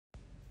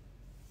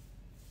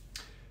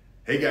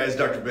Hey guys,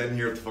 Dr. Ben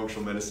here at the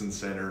Functional Medicine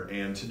Center,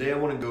 and today I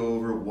want to go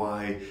over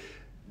why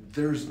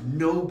there's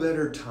no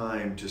better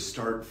time to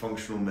start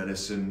functional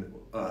medicine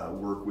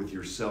work with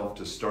yourself,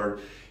 to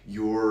start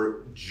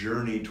your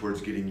journey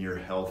towards getting your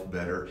health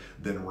better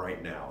than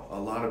right now. A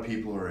lot of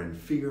people are in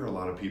fear, a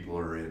lot of people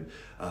are in,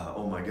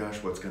 oh my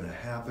gosh, what's going to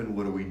happen,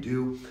 what do we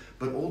do?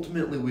 But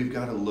ultimately we've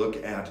got to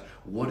look at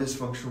what is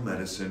functional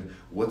medicine,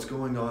 what's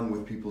going on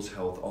with people's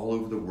health all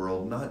over the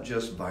world, not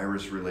just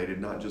virus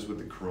related, not just with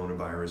the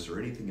coronavirus or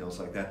anything else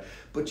like that,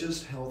 but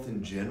just health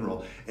in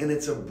general. And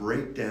it's a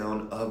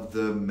breakdown of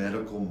the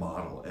medical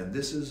model. And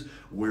this is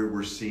where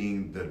we're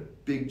seeing the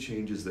big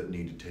changes that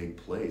need to take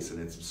place. And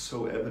it's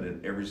so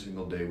evident every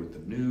single day with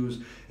the news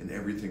and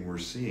everything we're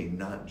seeing,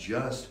 not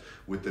just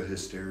with the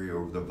hysteria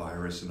over the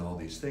virus and all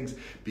these things,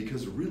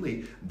 because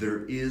really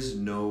there is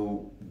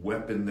no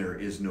weapon, there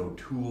is no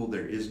tool,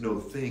 there is no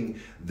thing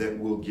that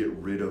will get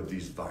rid of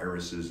these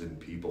viruses in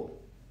people.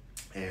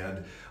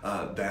 And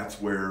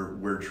that's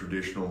where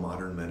traditional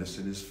modern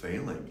medicine is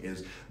failing,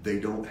 is they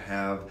don't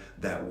have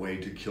that way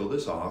to kill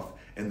this off,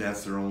 and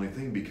that's their only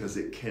thing, because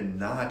it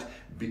cannot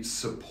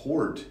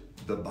support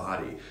the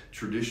body.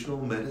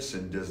 Traditional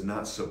medicine does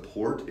not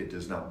support, it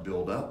does not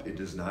build up, it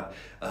does not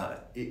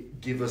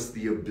give us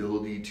the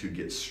ability to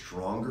get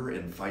stronger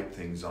and fight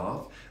things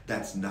off.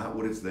 That's not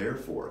what it's there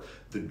for.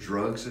 The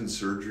drugs and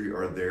surgery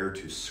are there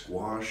to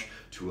squash,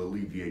 to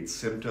alleviate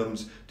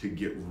symptoms, to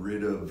get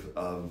rid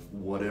of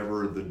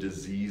whatever the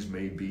disease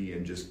may be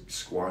and just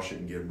squash it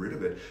and get rid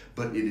of it.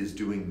 But it is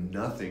doing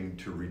nothing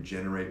to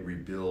regenerate,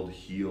 rebuild,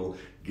 heal,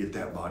 get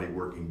that body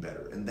working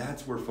better. And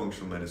that's where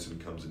functional medicine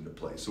comes into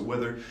play. So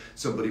whether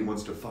somebody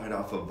wants to fight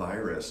off a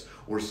virus,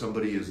 or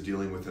somebody is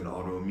dealing with an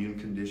autoimmune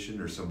condition,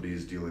 or somebody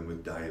is dealing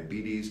with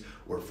diabetes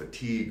or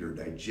fatigue or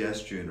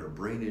digestion or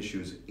brain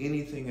issues,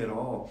 anything at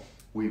all,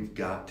 we've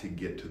got to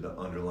get to the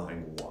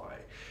underlying why.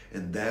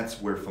 And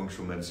that's where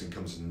functional medicine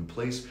comes into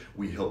place.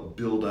 We help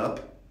build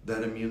up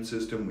that immune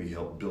system, we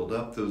help build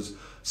up those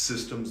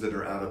systems that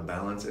are out of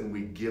balance, and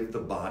we give the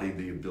body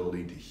the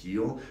ability to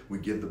heal. We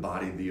give the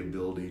body the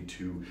ability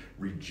to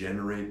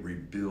regenerate,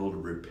 rebuild,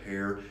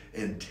 repair,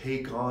 and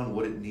take on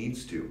what it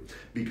needs to,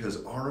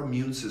 because our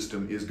immune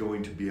system is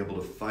going to be able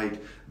to fight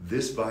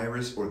this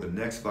virus or the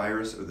next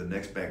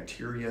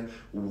bacteria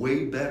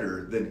way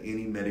better than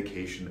any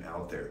medication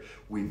out there.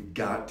 We've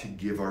got to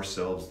give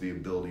ourselves the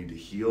ability to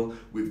heal.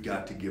 We've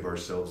got to give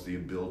ourselves the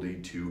ability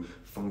to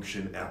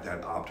function at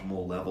that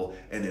optimal level.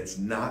 And it's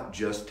not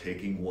just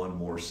taking one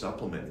more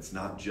supplement. It's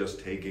not just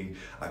taking,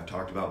 I've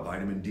talked about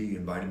vitamin D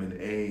and vitamin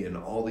A and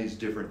all these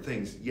different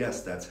things.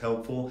 Yes, that's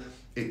helpful.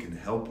 It can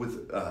help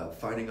with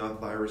fighting off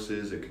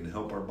viruses. It can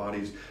help our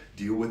bodies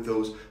deal with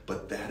those,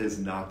 but that is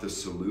not the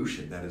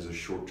solution. That is a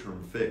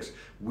short-term fix.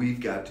 We've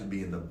got to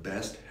be in the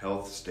best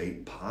health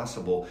state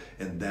possible,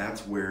 and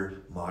that's where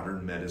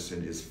modern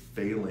medicine is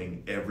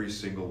failing every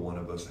single one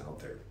of us out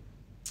there.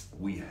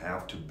 We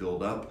have to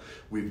build up.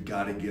 We've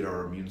got to get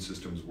our immune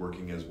systems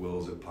working as well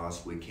as it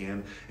possibly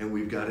can, and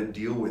we've got to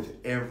deal with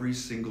every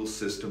single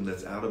system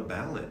that's out of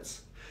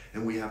balance.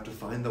 And we have to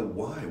find the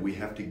why. We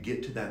have to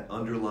get to that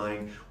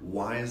underlying,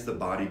 why is the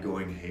body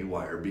going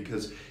haywire?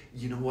 Because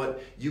you know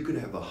what? You could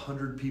have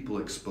 100 people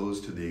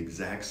exposed to the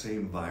exact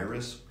same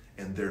virus,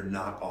 and they're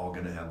not all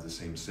going to have the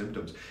same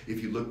symptoms.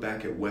 If you look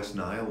back at West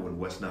Nile, when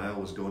West Nile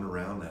was going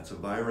around, that's a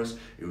virus,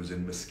 it was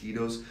in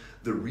mosquitoes.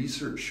 The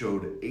research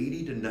showed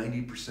 80 to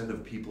 90%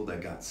 of people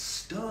that got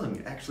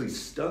stung, actually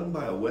stung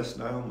by a West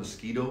Nile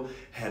mosquito,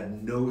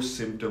 had no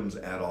symptoms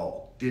at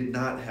all, did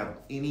not have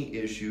any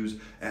issues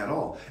at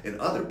all. And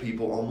other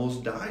people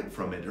almost died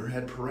from it or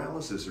had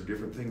paralysis or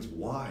different things.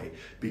 Why?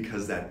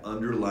 Because that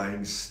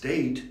underlying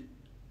state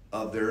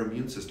of their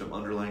immune system,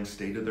 underlying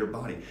state of their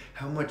body.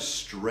 How much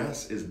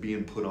stress is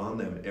being put on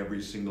them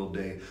every single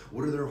day?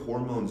 What are their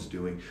hormones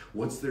doing?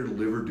 What's their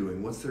liver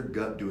doing? What's their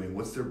gut doing?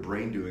 What's their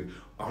brain doing?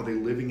 Are they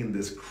living in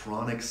this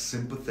chronic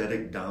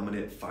sympathetic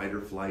dominant fight or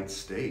flight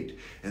state?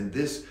 And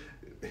this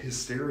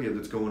hysteria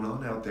that's going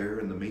on out there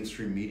and the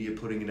mainstream media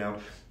putting it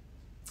out,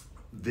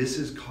 this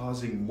is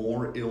causing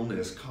more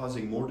illness,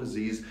 causing more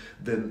disease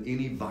than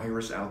any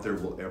virus out there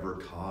will ever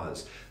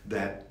cause.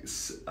 That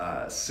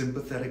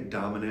sympathetic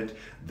dominant,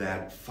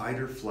 that fight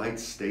or flight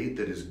state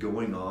that is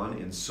going on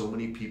in so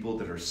many people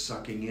that are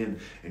sucking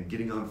in and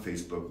getting on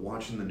Facebook,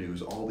 watching the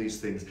news, all these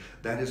things,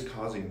 that is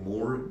causing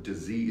more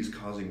disease,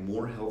 causing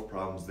more health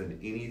problems than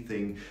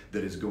anything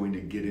that is going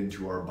to get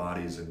into our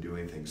bodies and do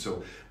anything.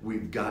 So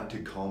we've got to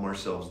calm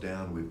ourselves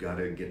down. We've got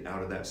to get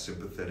out of that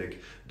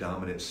sympathetic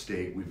dominant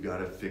state. We've got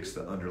to fix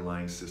the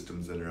underlying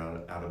systems that are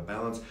out of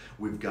balance.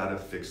 We've got to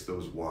fix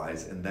those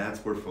whys, and that's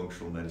where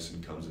functional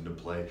medicine comes into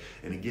play.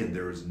 And again,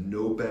 there is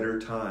no better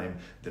time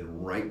than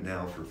right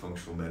now for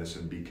functional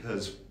medicine,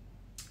 because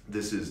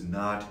this is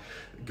not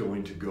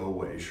going to go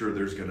away. Sure,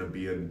 there's going to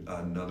be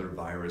another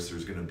virus,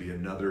 there's going to be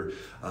another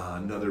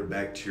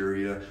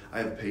bacteria. I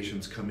have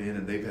patients come in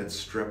and they've had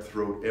strep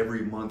throat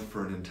every month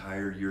for an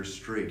entire year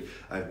straight.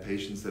 I have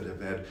patients that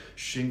have had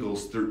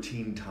shingles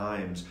 13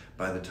 times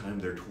by the time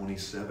they're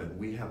 27.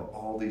 We have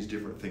all these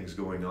different things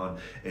going on,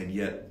 and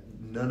yet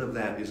none of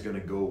that is going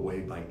to go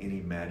away by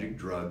any magic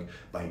drug,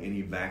 by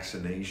any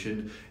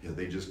vaccination.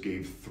 They just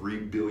gave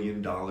 $3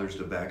 billion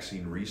to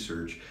vaccine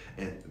research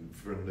and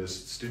from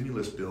this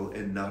stimulus bill,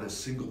 and not a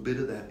single bit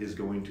of that is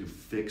going to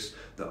fix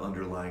the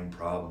underlying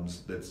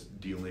problems that's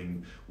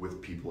dealing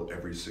with people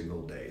every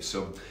single day.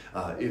 So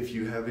if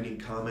you have any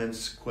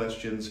comments,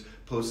 questions,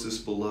 post this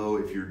below.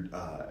 If you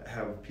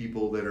have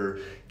people that are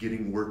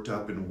getting worked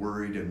up and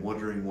worried and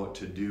wondering what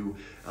to do,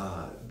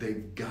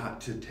 they've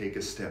got to take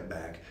a step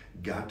back,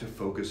 got to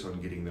focus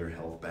on getting their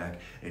health back,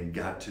 and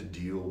got to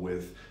deal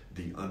with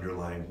the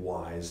underlying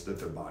whys that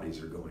their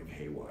bodies are going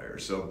haywire.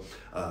 So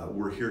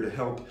we're here to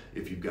help.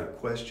 If you've got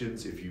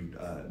questions, if you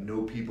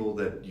know people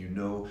that you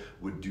know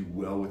would do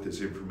well with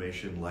this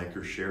information, like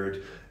or share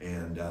it,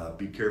 and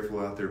be careful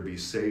out there, be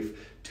safe,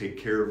 take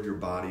care of your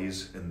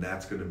bodies, and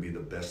that's going to be the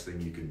best thing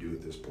you can do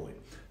at this point.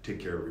 Take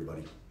care,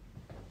 everybody.